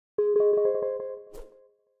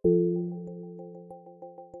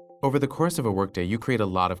Over the course of a workday, you create a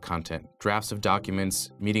lot of content, drafts of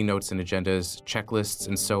documents, meeting notes and agendas, checklists,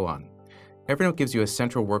 and so on. Evernote gives you a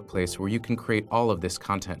central workplace where you can create all of this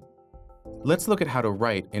content. Let's look at how to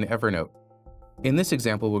write in Evernote. In this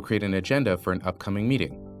example, we'll create an agenda for an upcoming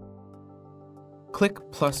meeting. Click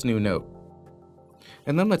plus new note,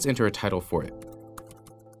 and then let's enter a title for it.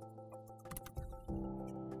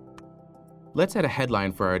 Let's add a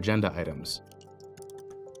headline for our agenda items.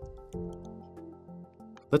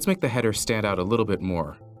 Let's make the header stand out a little bit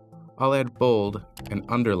more. I'll add bold and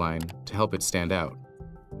underline to help it stand out.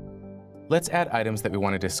 Let's add items that we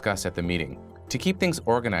want to discuss at the meeting. To keep things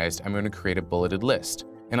organized, I'm going to create a bulleted list,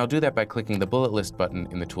 and I'll do that by clicking the bullet list button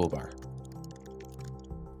in the toolbar.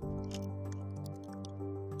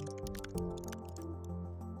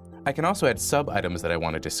 I can also add sub-items that I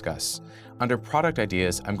want to discuss. Under product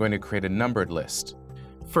ideas, I'm going to create a numbered list.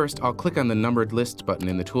 First, I'll click on the numbered list button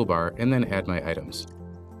in the toolbar and then add my items.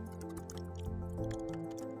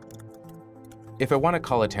 If I want to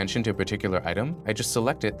call attention to a particular item, I just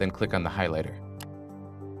select it, then click on the highlighter.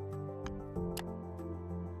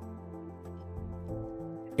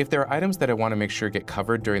 If there are items that I want to make sure get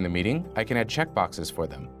covered during the meeting, I can add checkboxes for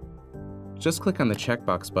them. Just click on the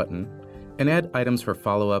checkbox button and add items for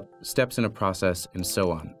follow-up, steps in a process, and so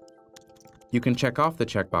on. You can check off the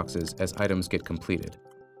checkboxes as items get completed.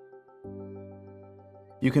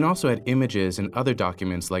 You can also add images and other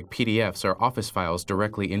documents like PDFs or Office files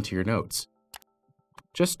directly into your notes.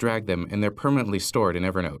 Just drag them and they're permanently stored in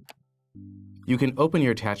Evernote. You can open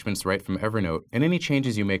your attachments right from Evernote, and any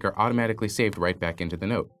changes you make are automatically saved right back into the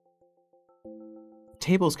note.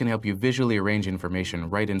 Tables can help you visually arrange information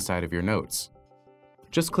right inside of your notes.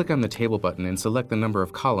 Just click on the table button and select the number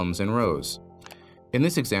of columns and rows. In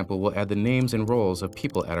this example, we'll add the names and roles of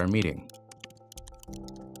people at our meeting.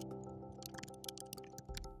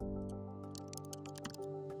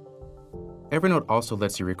 Evernote also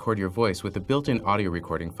lets you record your voice with a built-in audio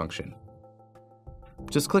recording function.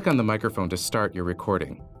 Just click on the microphone to start your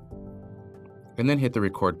recording, and then hit the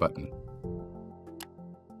record button.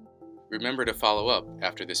 Remember to follow up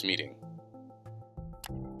after this meeting.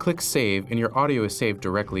 Click Save, and your audio is saved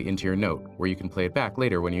directly into your note, where you can play it back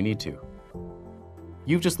later when you need to.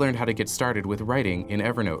 You've just learned how to get started with writing in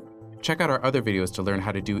Evernote. Check out our other videos to learn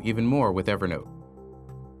how to do even more with Evernote.